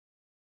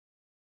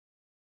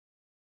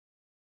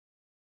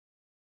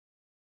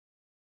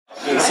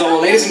So,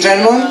 ladies and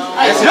gentlemen,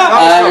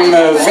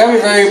 I'm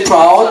very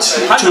proud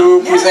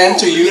to present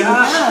to you,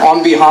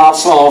 on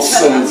behalf of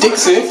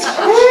DiXiT,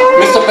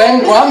 Mr.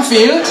 Ben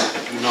Brumfield,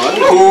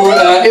 who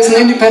is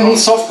an independent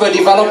software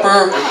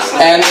developer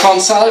and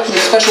consultant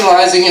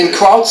specializing in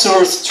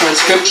crowdsourced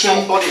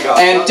transcription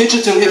and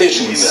digital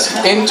editions.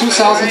 In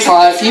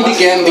 2005, he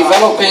began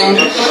developing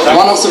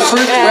one of the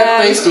first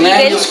web-based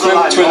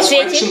manuscript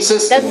transcription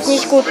systems.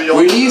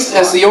 Released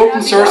as the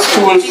open source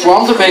tool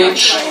From the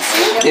Page,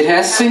 it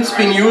has since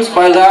been used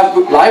by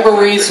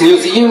libraries,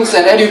 museums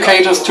and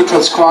educators to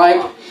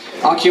transcribe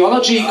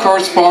archaeology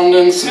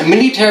correspondence,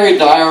 military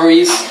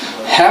diaries,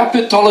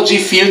 herpetology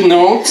field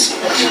notes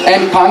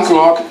and punk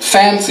rock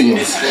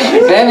fanzines.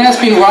 Ben has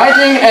been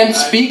writing and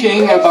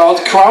speaking about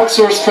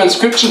crowdsourced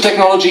transcription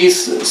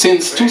technologies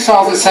since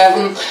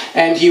 2007,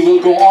 and he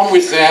will go on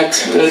with that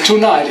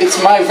tonight.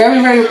 It's my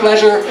very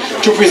pleasure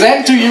to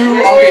present to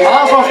you, on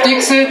behalf of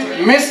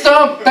DiXiT,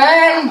 Mr.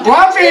 Ben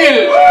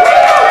Brumfield!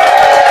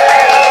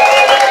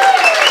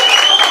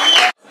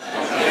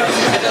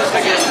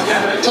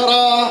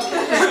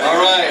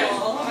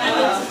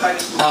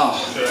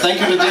 Thank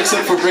you to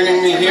DiXiT for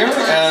bringing me here,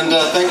 and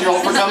thank you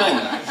all for coming.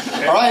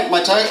 Alright,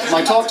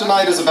 my talk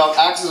tonight is about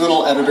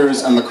accidental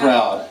editors and the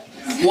crowd.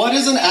 What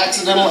is an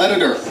accidental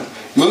editor?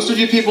 Most of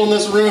you people in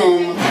this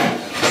room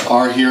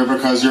are here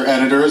because you're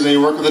editors and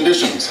you work with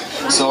editions.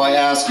 So I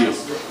ask you,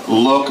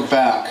 look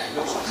back.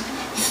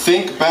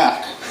 Think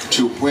back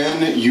to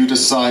when you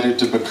decided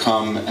to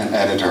become an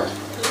editor.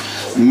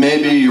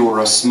 Maybe you were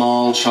a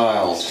small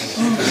child,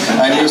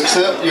 and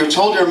you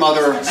told your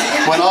mother,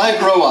 when I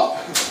grow up,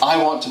 I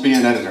want to be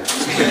an editor.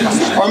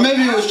 Or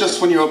maybe it was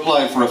just when you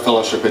applied for a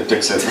fellowship at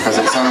DiXiT because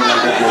it sounded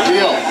like a good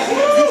deal.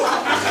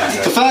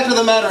 The fact of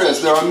the matter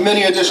is, there are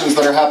many editions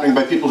that are happening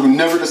by people who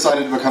never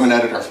decided to become an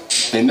editor.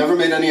 They never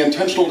made any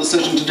intentional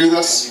decision to do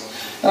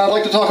this, and I'd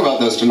like to talk about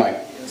those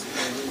tonight.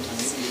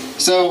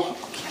 So,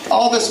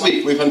 all this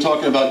week we've been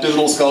talking about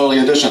digital scholarly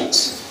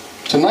editions.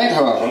 Tonight,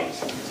 however,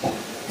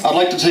 I'd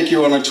like to take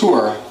you on a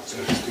tour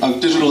of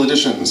digital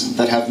editions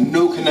that have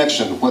no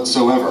connection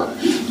whatsoever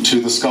to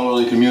the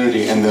scholarly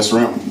community in this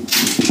room.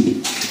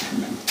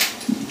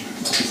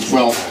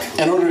 Well,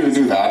 in order to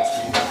do that,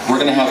 we're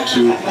going to have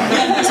to...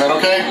 Is that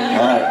okay?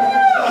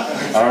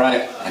 All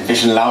right. Ein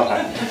bisschen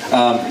lauter.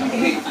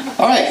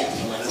 All right.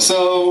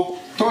 So,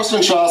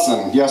 Thorsten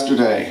Schassen,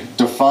 yesterday,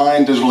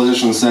 defined digital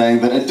edition saying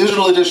that a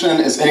digital edition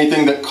is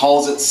anything that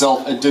calls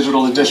itself a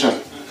digital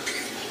edition.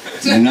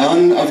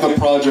 None of the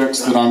projects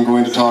that I'm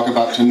going to talk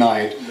about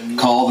tonight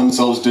call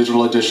themselves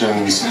digital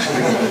editions.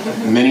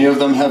 Many of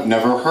them have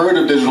never heard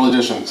of digital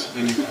editions.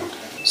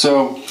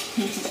 So,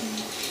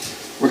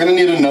 we're going to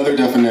need another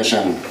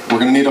definition. We're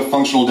going to need a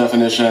functional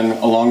definition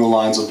along the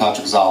lines of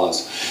Patrick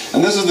Zahles.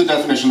 And this is the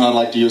definition I'd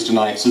like to use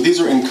tonight. So these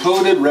are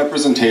encoded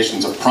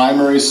representations of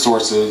primary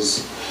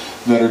sources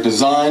that are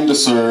designed to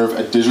serve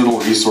a digital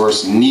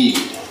resource need.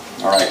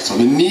 Alright, so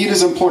the need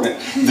is important.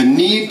 The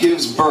need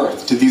gives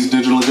birth to these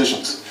digital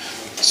editions.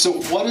 So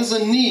what is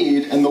a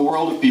need in the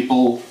world of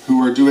people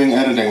who are doing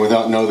editing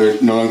without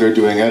knowing they're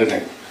doing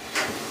editing?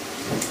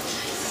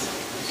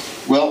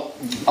 Well,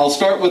 I'll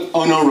start with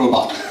Ono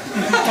Robot.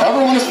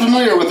 Everyone is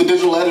familiar with the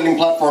digital editing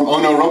platform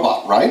Ono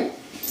Robot, right?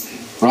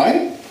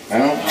 Right?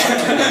 No?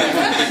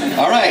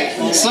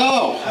 Alright,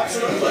 so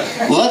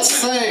let's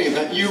say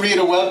that you read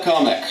a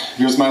webcomic.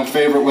 Here's my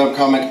favorite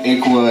webcomic,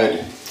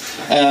 Achewood.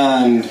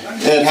 And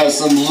it has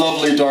some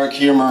lovely dark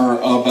humor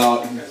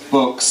about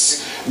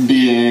books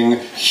being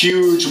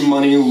huge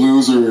money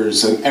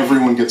losers and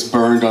everyone gets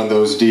burned on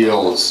those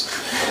deals.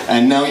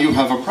 And now you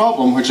have a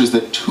problem, which is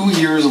that 2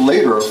 years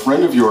later a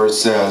friend of yours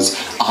says,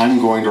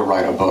 I'm going to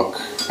write a book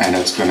and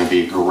it's going to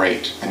be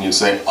great. And you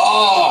say,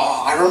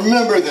 oh, I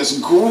remember this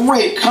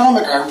great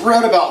comic, I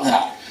read about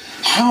that.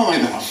 How am I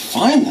going to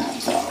find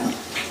that though?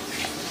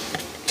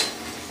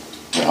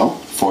 Well,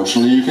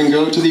 fortunately you can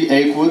go to the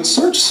Achewood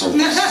search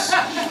service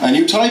and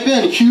you type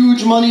in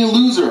huge money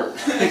loser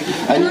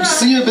and you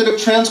see a bit of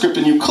transcript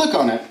and you click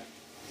on it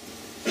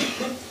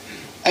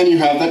and you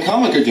have that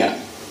comic again.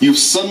 You've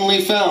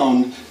suddenly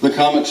found the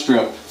comic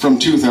strip from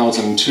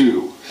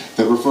 2002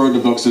 that referred to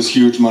books as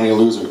huge money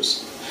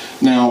losers.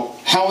 Now,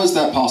 how is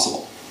that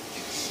possible?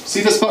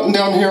 See this button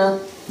down here?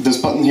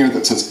 This button here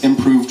that says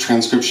Improve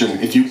Transcription.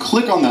 If you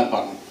click on that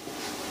button,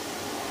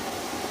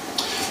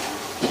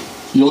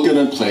 you'll get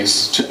a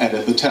place to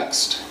edit the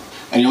text.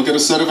 And you'll get a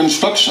set of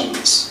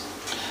instructions.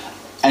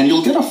 And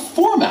you'll get a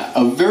format,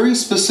 a very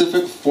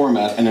specific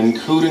format and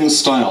encoding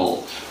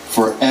style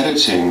for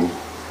editing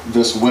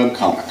this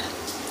webcomic.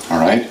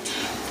 Alright?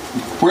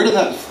 Where did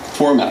that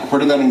format, where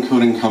did that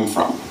encoding come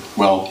from?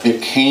 Well,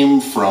 it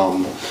came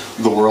from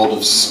the world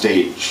of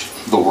stage,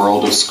 the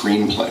world of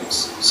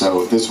screenplays.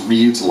 So this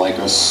reads like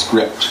a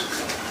script.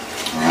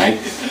 Alright?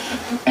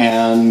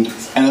 And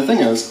the thing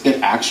is,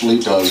 it actually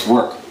does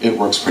work. It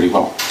works pretty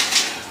well.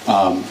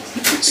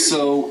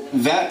 So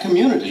that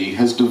community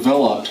has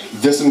developed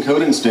this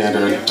encoding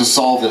standard to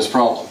solve this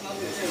problem.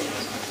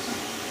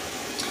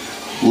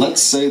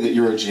 Let's say that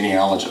you're a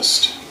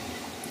genealogist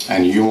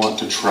and you want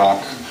to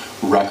track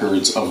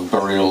records of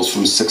burials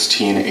from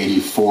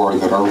 1684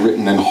 that are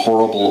written in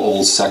horrible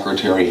old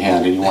secretary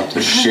hand, and you want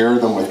to share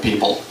them with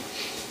people.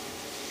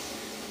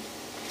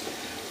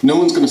 No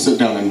one's going to sit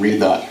down and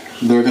read that.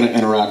 They're going to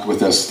interact with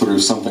this through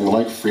something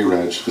like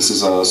FreeReg. This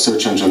is a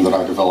search engine that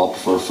I developed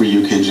for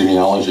Free UK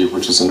Genealogy,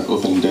 which is an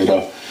open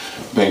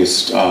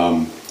data-based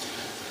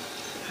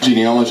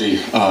genealogy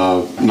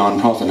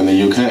nonprofit in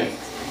the UK.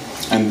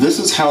 And this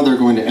is how they're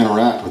going to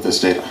interact with this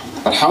data.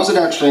 But how is it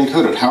actually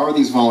encoded? How are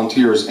these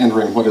volunteers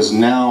entering what is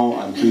now,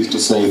 I'm pleased to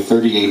say,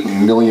 38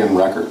 million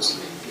records?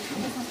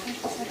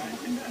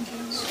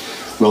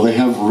 Well, they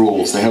have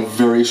rules. They have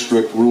very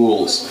strict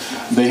rules.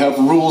 They have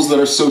rules that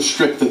are so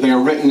strict that they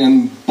are written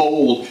in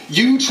bold.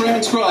 You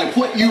transcribe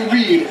what you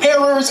read,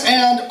 errors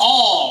and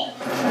all.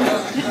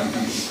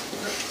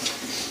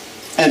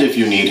 And if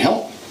you need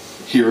help,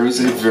 here is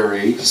a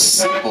very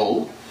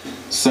simple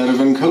set of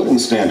encoding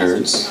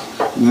standards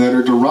that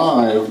are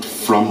derived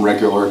from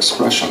regular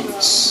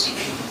expressions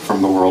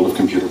from the world of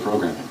computer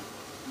programming.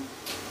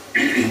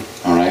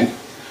 All right?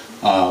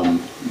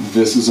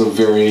 This is a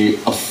very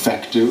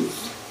effective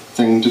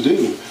thing to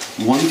do.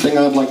 One thing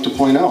I'd like to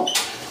point out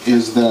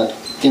is that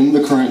in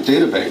the current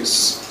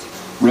database,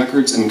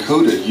 records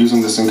encoded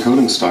using this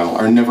encoding style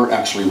are never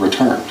actually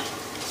returned.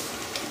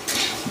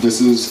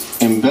 This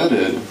is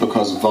embedded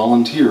because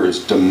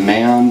volunteers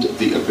demand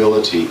the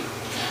ability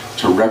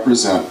to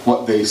represent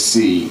what they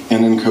see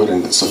in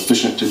encoding that's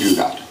sufficient to do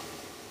that,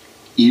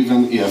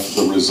 even if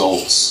the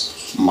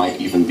results might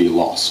even be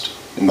lost,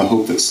 in the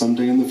hope that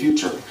someday in the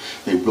future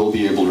they will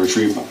be able to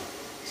retrieve them.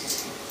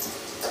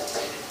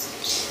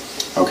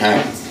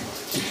 Okay.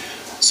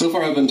 So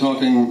far I've been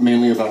talking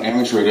mainly about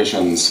amateur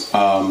editions.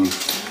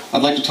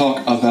 I'd like to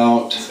talk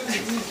about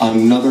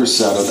another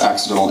set of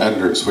accidental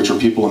editors, which are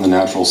people in the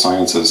natural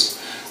sciences.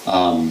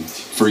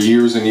 For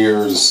years and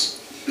years,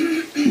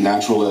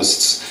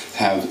 naturalists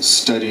have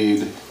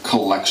studied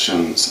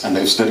collections, and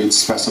they've studied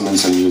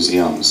specimens in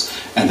museums,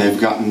 and they've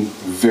gotten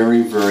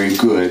very, very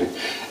good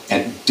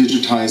at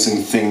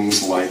digitizing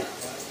things like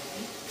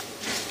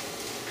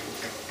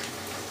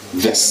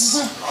this.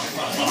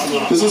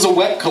 This is a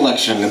wet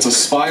collection. It's a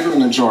spider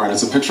in a jar, and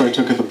it's a picture I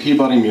took at the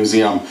Peabody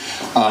Museum.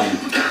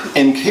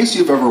 In case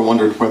you've ever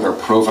wondered whether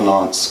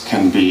provenance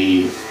can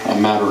be a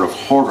matter of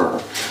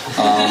horror,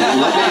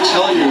 let me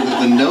tell you that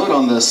the note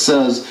on this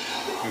says,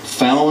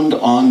 "Found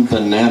on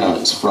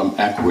bananas from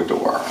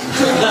Ecuador."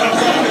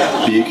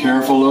 Be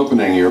careful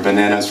opening your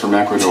bananas from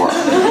Ecuador.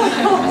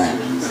 Right.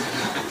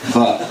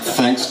 But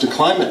thanks to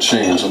climate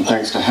change and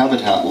thanks to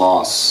habitat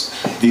loss,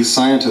 these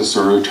scientists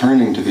are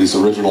returning to these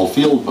original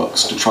field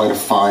books to try to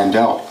find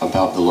out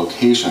about the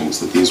locations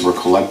that these were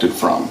collected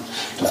from,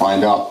 to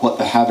find out what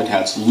the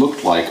habitats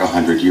looked like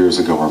 100 years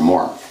ago or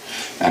more.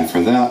 And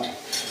for that,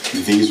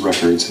 these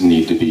records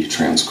need to be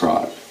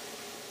transcribed.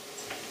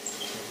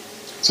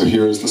 So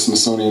here is the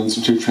Smithsonian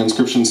Institute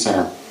Transcription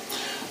Center.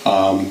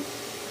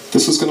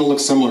 This is going to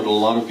look similar to a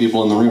lot of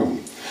people in the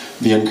room.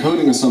 The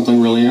encoding is something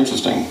really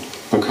interesting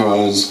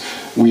because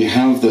we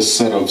have this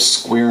set of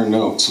square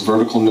notes,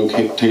 vertical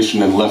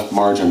notation in left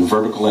margin,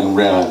 vertical in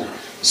red,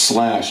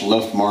 slash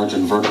left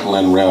margin, vertical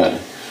in red,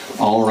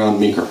 all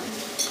around Meeker.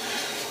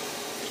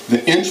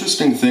 The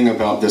interesting thing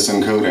about this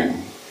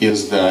encoding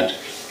is that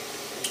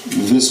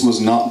this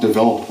was not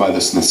developed by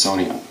the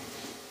Smithsonian.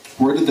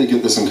 Where did they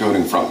get this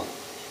encoding from?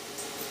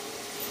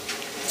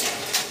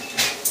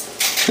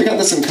 They got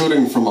this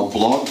encoding from a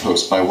blog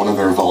post by one of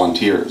their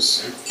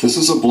volunteers. This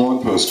is a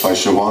blog post by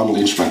Siobhan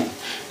Leachman,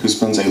 who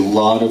spends a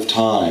lot of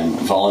time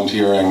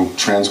volunteering,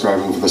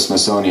 transcribing for the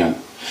Smithsonian.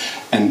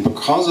 And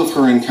because of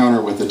her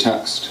encounter with the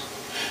text,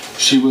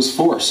 she was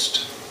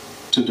forced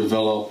to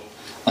develop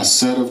a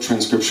set of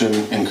transcription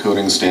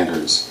encoding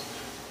standards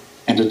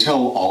and to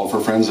tell all of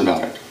her friends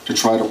about it, to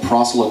try to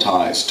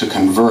proselytize, to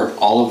convert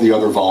all of the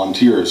other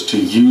volunteers to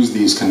use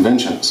these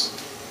conventions.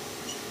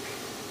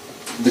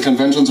 The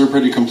conventions are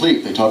pretty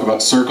complete. They talk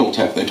about circle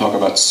text, they talk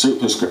about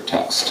superscript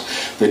text,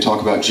 they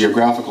talk about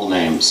geographical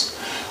names.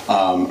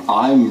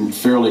 I'm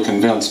fairly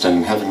convinced,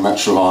 and having met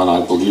Siobhan,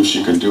 I believe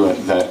she can do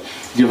it, that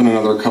given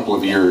another couple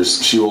of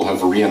years, she will have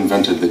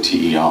reinvented the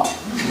TEI.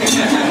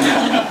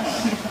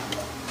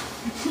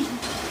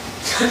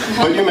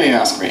 But you may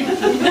ask me,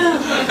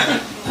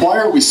 why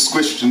are we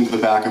squished into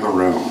the back of the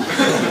room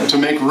to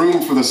make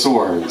room for the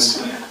swords?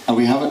 And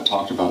we haven't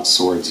talked about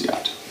swords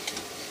yet.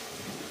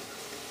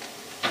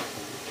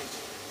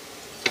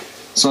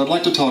 So I'd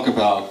like to talk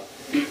about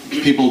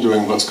people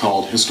doing what's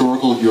called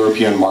historical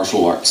European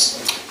martial arts.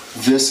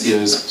 This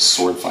is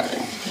sword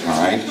fighting, all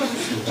right?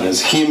 That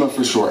is HEMA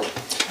for short.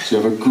 So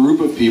you have a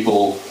group of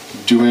people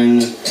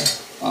doing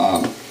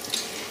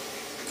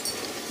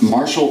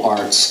martial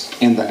arts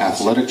in the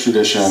athletic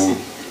tradition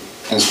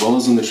as well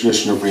as in the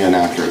tradition of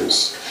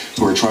reenactors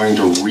who are trying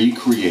to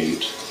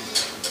recreate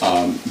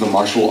the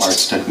martial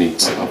arts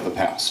techniques of the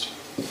past.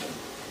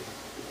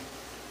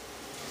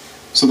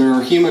 So there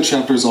are HEMA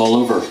chapters all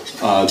over.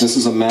 This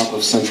is a map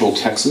of central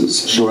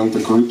Texas showing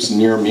the groups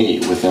near me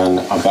within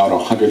about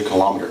 100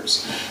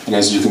 kilometers. And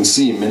as you can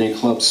see, many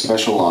clubs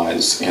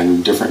specialize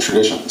in different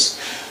traditions.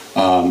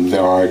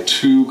 There are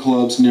 2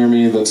 clubs near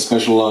me that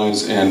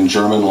specialize in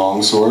German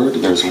longsword.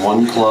 There's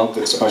 1 club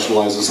that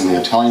specializes in the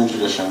Italian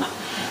tradition.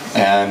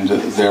 And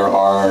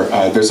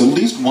there's at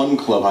least 1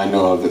 club I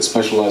know of that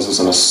specializes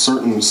in a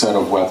certain set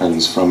of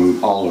weapons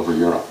from all over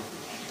Europe.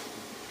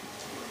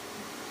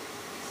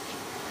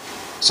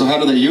 So how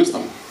do they use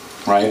them,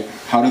 right?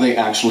 How do they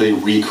actually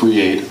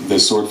recreate the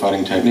sword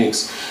fighting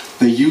techniques?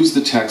 They use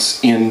the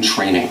text in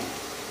training.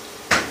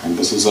 And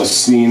this is a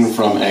scene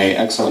from an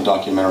excellent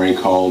documentary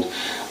called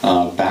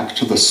Back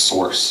to the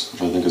Source,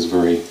 which I think is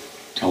very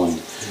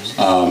telling,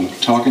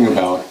 talking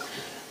about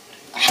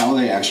how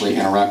they actually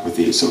interact with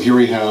these. So here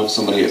we have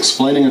somebody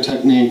explaining a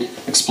technique,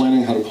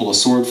 explaining how to pull a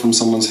sword from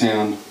someone's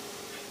hand,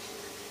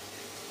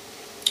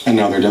 and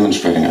now they're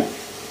demonstrating it.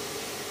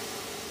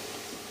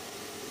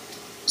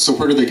 So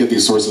where do they get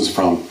these sources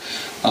from?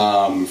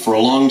 For a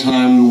long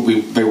time,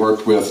 they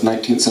worked with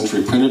 19th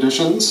century print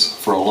editions.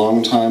 For a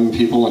long time,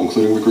 people,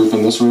 including the group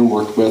in this room,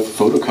 worked with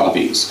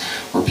photocopies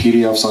or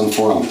PDFs on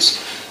forums.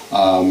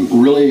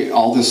 Really,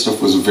 all this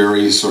stuff was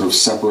very sort of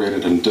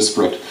separated and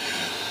disparate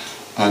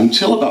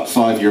until about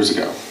 5 years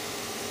ago.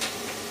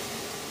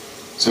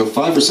 So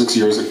 5 or 6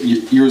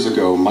 years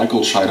ago,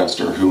 Michael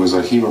Chichester, who was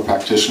a HEMA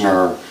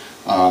practitioner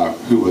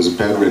who was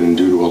bedridden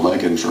due to a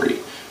leg injury,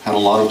 had a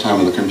lot of time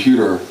on the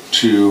computer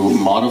to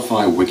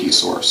modify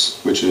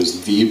Wikisource, which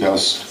is the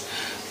best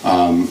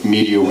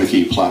media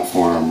wiki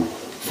platform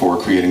for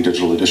creating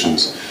digital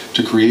editions,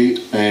 to create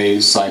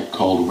a site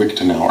called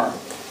Wiktenauer.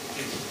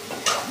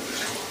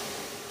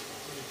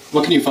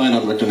 What can you find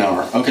on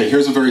Wiktenauer? Okay,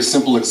 here's a very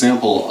simple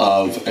example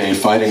of a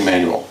fighting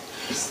manual.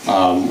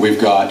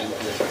 We've got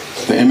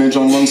the image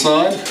on one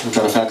side, we've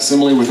got a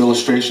facsimile with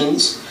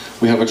illustrations,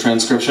 we have a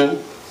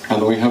transcription,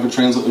 and then we have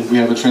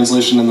a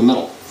translation in the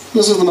middle.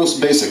 This is the most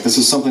basic. This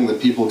is something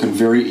that people can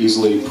very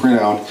easily print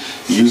out,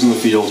 use in the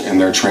field in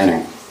their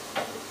training.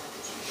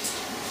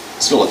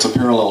 Still, it's a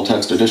parallel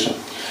text edition.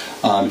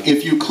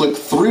 If you click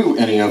through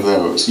any of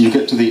those, you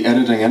get to the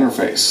editing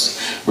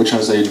interface, which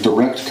has a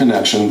direct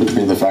connection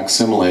between the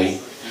facsimile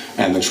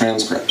and the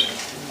transcript.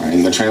 Right?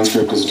 And the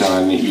transcript is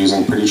done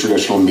using pretty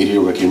traditional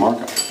MediaWiki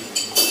markup.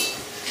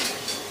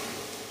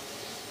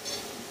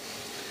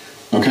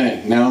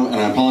 Okay, now, and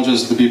I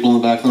apologize to the people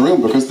in the back of the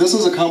room, because this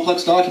is a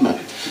complex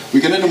document.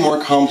 We get into more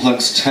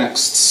complex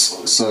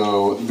texts.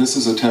 So this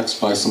is a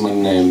text by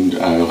someone named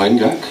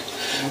Rengek.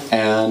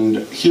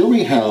 And here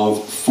we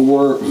have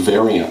 4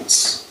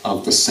 variants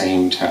of the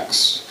same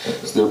text.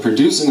 So they're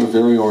producing a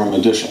variorum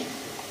edition.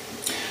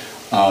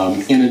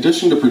 In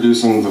addition to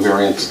producing the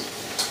variants,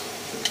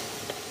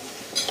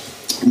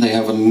 they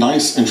have a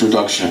nice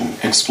introduction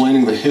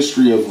explaining the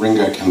history of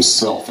Rengek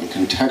himself and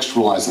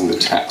contextualizing the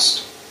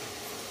text.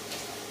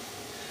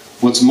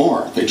 What's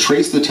more, they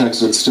trace the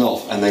text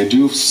itself and they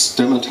do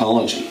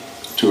stematology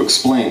to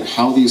explain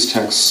how these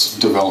texts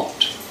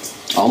developed,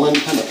 all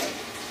independently.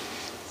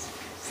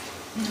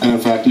 And in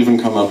fact, even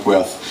come up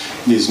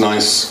with these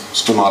nice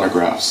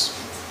stematographs.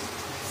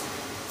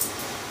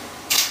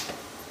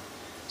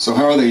 So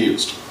how are they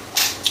used?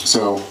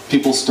 So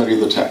people study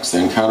the text,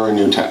 they encounter a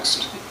new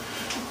text,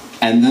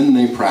 and then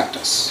they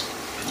practice.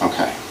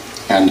 Okay,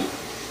 and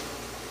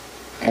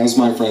as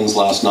my friends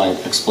last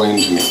night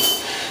explained to me,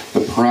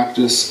 the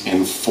practice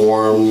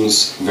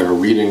informs their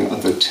reading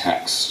of the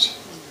text.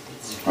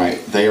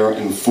 Right? They are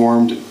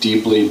informed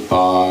deeply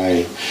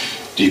by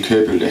die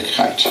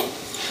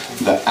Körperlichkeit,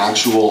 the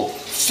actual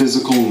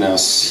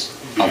physicalness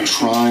of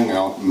trying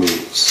out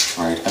moves.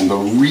 Right? And the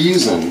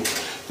reason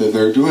that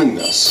they're doing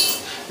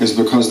this is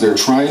because they're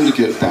trying to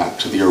get back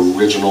to the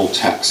original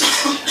text.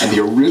 And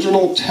the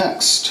original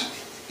text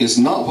is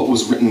not what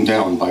was written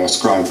down by a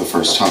scribe the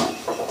first time.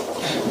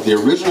 The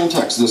original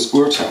text, this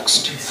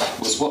Urtext,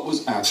 was what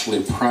was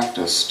actually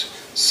practiced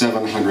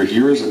 700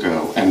 years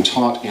ago and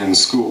taught in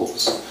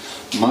schools,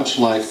 much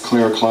like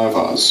Claire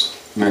Clairvaux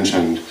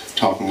mentioned,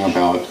 talking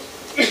about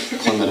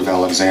Clement of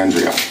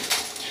Alexandria.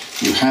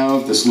 You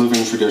have this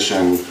living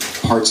tradition,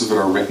 parts of it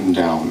are written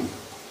down.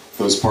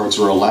 Those parts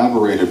are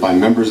elaborated by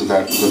members of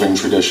that living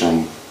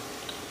tradition,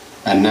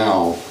 and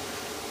now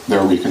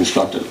they're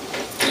reconstructed.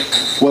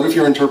 What if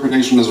your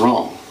interpretation is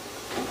wrong?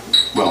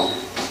 Well,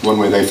 one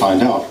way they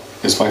find out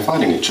is by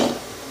fighting each other.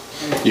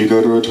 You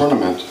go to a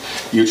tournament,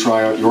 you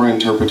try out your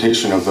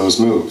interpretation of those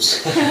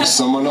moves.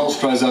 Someone else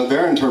tries out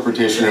their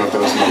interpretation of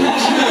those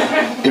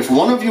moves. If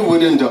one of you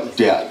would end up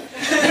dead,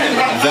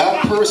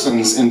 that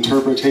person's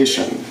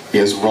interpretation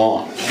is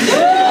wrong.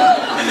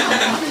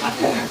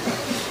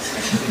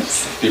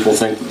 People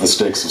think that the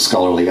stakes of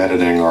scholarly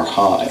editing are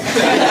high.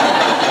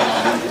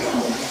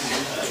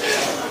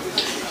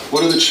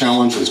 What are the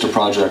challenges to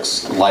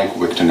projects like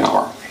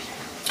Wiktenauer?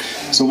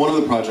 So one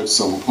of the projects,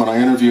 so when I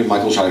interviewed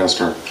Michael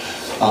Chichester,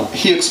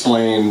 he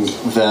explained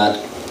that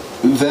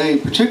they,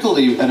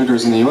 particularly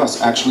editors in the US,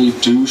 actually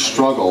do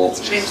struggle,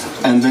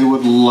 and they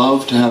would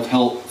love to have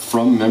help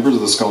from members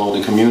of the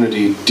scholarly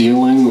community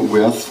dealing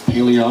with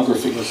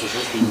paleography,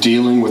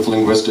 dealing with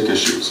linguistic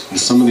issues, and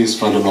some of these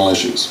fundamental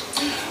issues.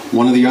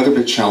 One of the other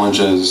big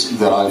challenges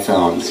that I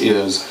found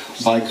is,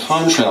 by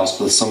contrast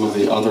with some of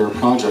the other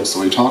projects that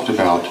we talked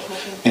about,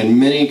 in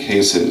many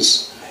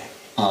cases,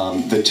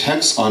 the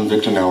texts on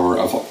Victor are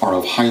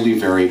of highly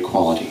varied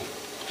quality.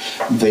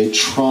 They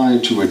try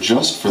to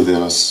adjust for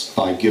this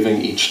by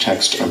giving each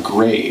text a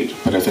grade,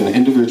 but if an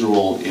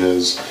individual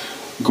is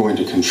going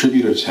to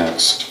contribute a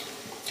text,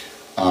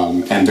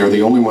 and they're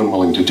the only one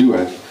willing to do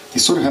it, they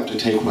sort of have to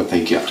take what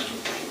they get.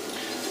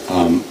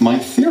 My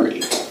theory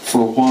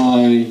for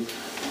why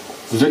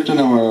Victor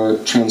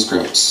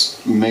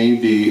transcripts may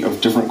be of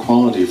different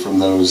quality from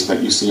those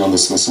that you see on the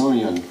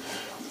Smithsonian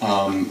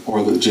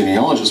or that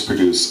genealogists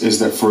produce is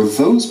that for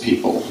those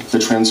people, the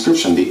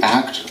transcription, the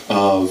act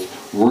of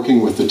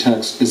working with the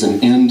text, is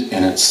an end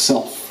in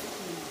itself.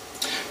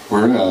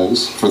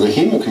 Whereas for the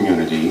HEMA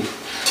community,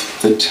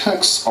 the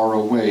texts are a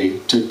way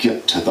to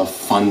get to the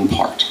fun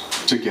part,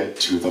 to get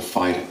to the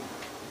fighting.